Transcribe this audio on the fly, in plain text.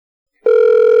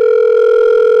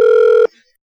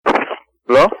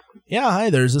Hello? Yeah, hi,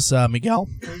 there's this Miguel.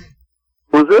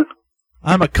 Who's this?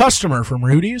 I'm a customer from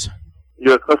Rudy's.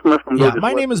 You're a customer from Yeah, Rudy's?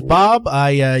 my name is Bob.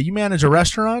 You manage a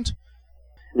restaurant?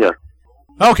 Yeah.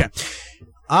 Okay.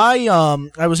 I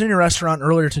was in your restaurant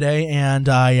earlier today, and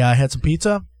I had some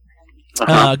pizza.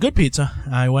 Good pizza.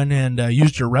 I went and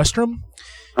used your restroom,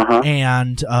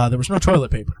 and there was no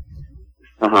toilet paper.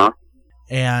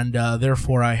 And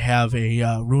therefore, I have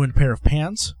a ruined pair of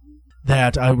pants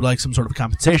that I would like some sort of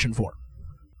compensation for.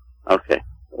 Okay.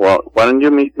 Well, why don't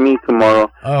you meet me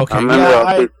tomorrow? Okay.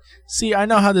 I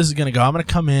know how this is going to go. I'm going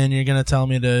to come in. You're going to tell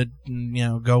me to,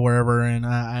 go wherever, and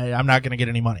I'm not going to get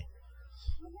any money.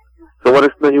 So what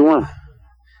is it that you want?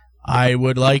 I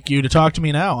would like you to talk to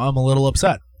me now. I'm a little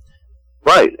upset.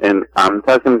 Right, and I'm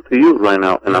talking to you right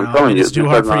now, and I'm telling you. It's too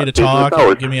hard for you to talk.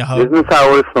 Give me a hug. Business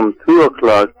hours from 2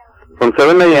 o'clock, from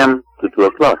 7 a.m. to 2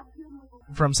 o'clock.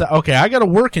 Okay, I got to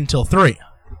work until 3.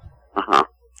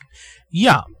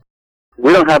 Yeah.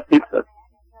 We don't have pizza.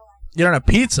 You don't have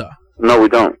pizza? No, we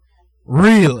don't.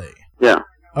 Really? Yeah.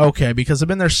 Okay, because I've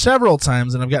been there several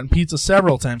times, and I've gotten pizza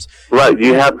several times. Right,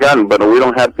 you have gotten, but we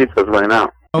don't have pizzas right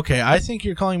now. Okay, I think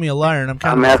you're calling me a liar, and I'm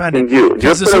kind of offended. I'm asking you.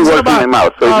 You're putting words in my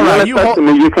mouth. So if you want to talk to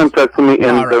me, you can talk to me in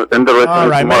the restaurant All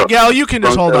right, tomorrow. Miguel, you can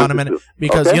just hold on a minute,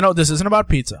 because, this isn't about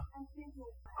pizza.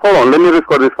 Hold on, let me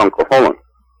record this phone call. Hold on.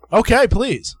 Okay,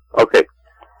 please. Okay.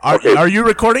 Are you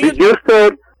recording it? You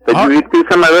said that you eat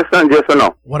pizza in my restaurant, yes or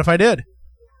no? What if I did?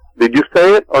 Did you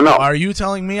say it or no? Are you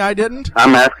telling me I didn't?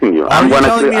 I'm asking you. I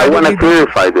want to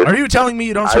clarify this. Are you telling me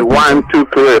you don't serve pizza? I want to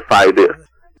clarify this.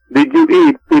 Did you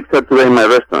eat pizza today in my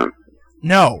restaurant?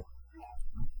 No.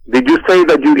 Did you say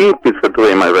that you eat pizza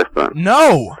today in my restaurant?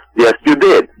 No. Yes, you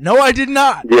did. No, I did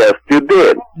not. Yes, you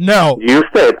did. No. You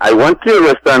said, I went to your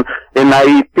restaurant and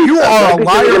I eat pizza. You are a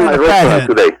liar and a fathead.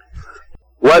 Today?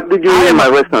 What did you eat in my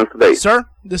restaurant today? Sir,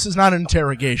 this is not an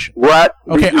interrogation. What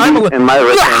did you eat in my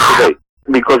restaurant today?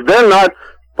 Because they're not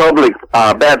public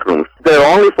bathrooms. They're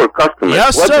only for customers.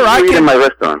 Yes, what sir. What did you eat in my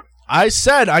restaurant? I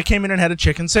said I came in and had a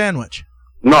chicken sandwich.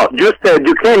 No, you said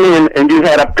you came in and you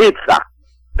had a pizza.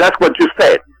 That's what you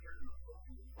said.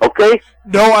 Okay?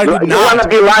 No, I did not. You want to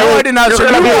be lying? No, I did not, sir.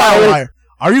 You are a liar.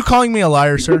 Are you calling me a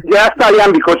liar, sir? Yes, I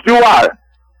am, because you are.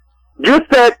 You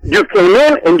said you came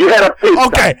in and you had a pizza.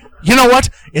 Okay. You know what?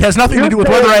 It has nothing to do with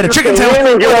whether I had a chicken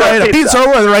sandwich, whether I had a pizza, or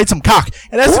whether I ate some cock.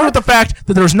 It has to do with the fact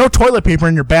that there was no toilet paper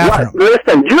in your bathroom.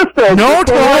 Listen, you said no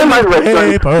toilet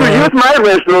paper. You used my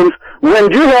restrooms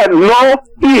when you had no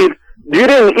eat. You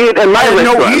didn't eat in my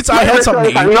restaurant. No eats. I had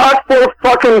something to eat. Not for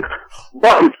fucking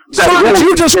bums. Sir, did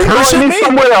you just curse at me?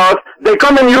 Somewhere else. They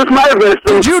come and use my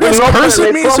restroom. Did you just curse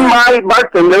at me, sir? My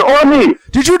bartender or me.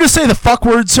 Did you just say the fuck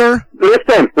word, sir?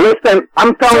 Listen.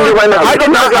 I'm telling you right now.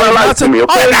 You're not gonna lie to me,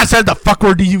 okay? I did not said the fuck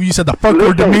word to you. You said the fuck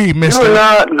word to me, mister. You're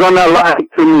not gonna lie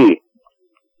to me.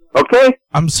 Okay?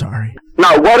 I'm sorry.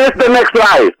 Now, what is the next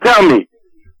lie? Tell me.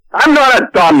 I'm not a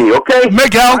dummy, okay?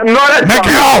 Miguel! I'm not a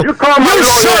dummy. You call my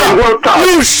lawyer and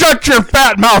You shut your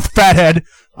fat mouth, fathead.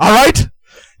 All right?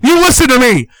 You listen to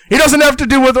me. It doesn't have to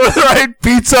do with whether I ate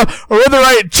pizza or whether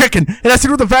I ate chicken. It has to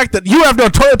do with the fact that you have no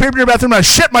toilet paper in your bathroom and I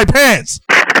shit my pants.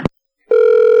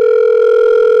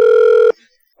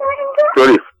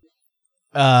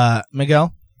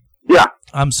 Miguel? Yeah.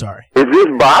 I'm sorry. Is this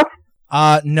Bob?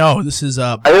 No, this is,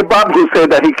 Hey, Bob who said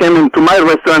that he came into my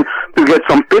restaurant to get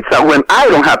some pizza when I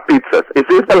don't have pizzas. Is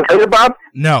this the lawyer, Bob?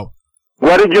 No.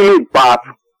 What did you need, Bob?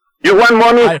 You want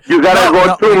money? You gotta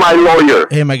go through my lawyer.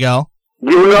 Hey, Miguel.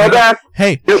 You know that?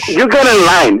 Hey. You get in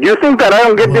line. You think that I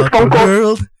don't get this phone call? What the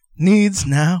world needs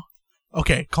now.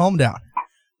 Okay, calm down.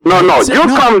 No,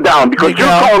 calm down because Miguel,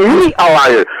 you call me a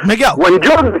liar. Miguel. When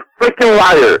you're a freaking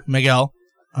liar. Miguel.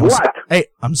 What? Hey,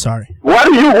 I'm sorry. What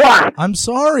do you want? I'm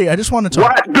sorry. I just want to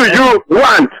talk. What do you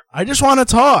want? I just want to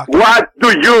talk. What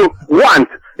do you want?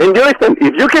 And listen,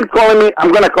 if you keep calling me, I'm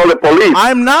going to call the police.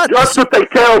 I'm not. Just to take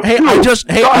care of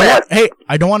you.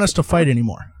 I don't want us to fight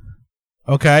anymore.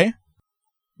 Okay?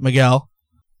 Miguel,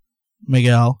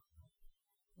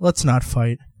 let's not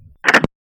fight.